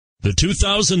The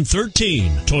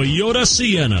 2013 Toyota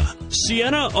Sienna.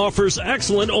 Sienna offers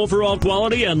excellent overall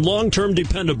quality and long-term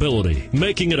dependability,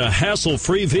 making it a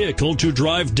hassle-free vehicle to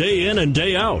drive day in and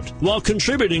day out, while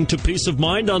contributing to peace of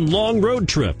mind on long road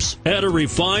trips. Add a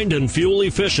refined and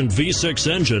fuel-efficient V6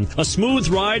 engine, a smooth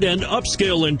ride, and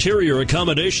upscale interior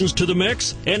accommodations to the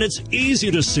mix, and it's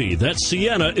easy to see that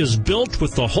Sienna is built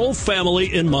with the whole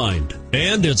family in mind.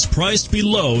 And it's priced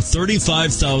below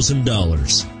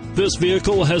 $35,000. This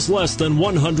vehicle has less than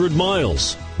 100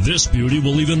 miles. This beauty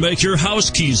will even make your house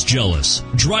keys jealous.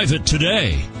 Drive it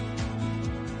today.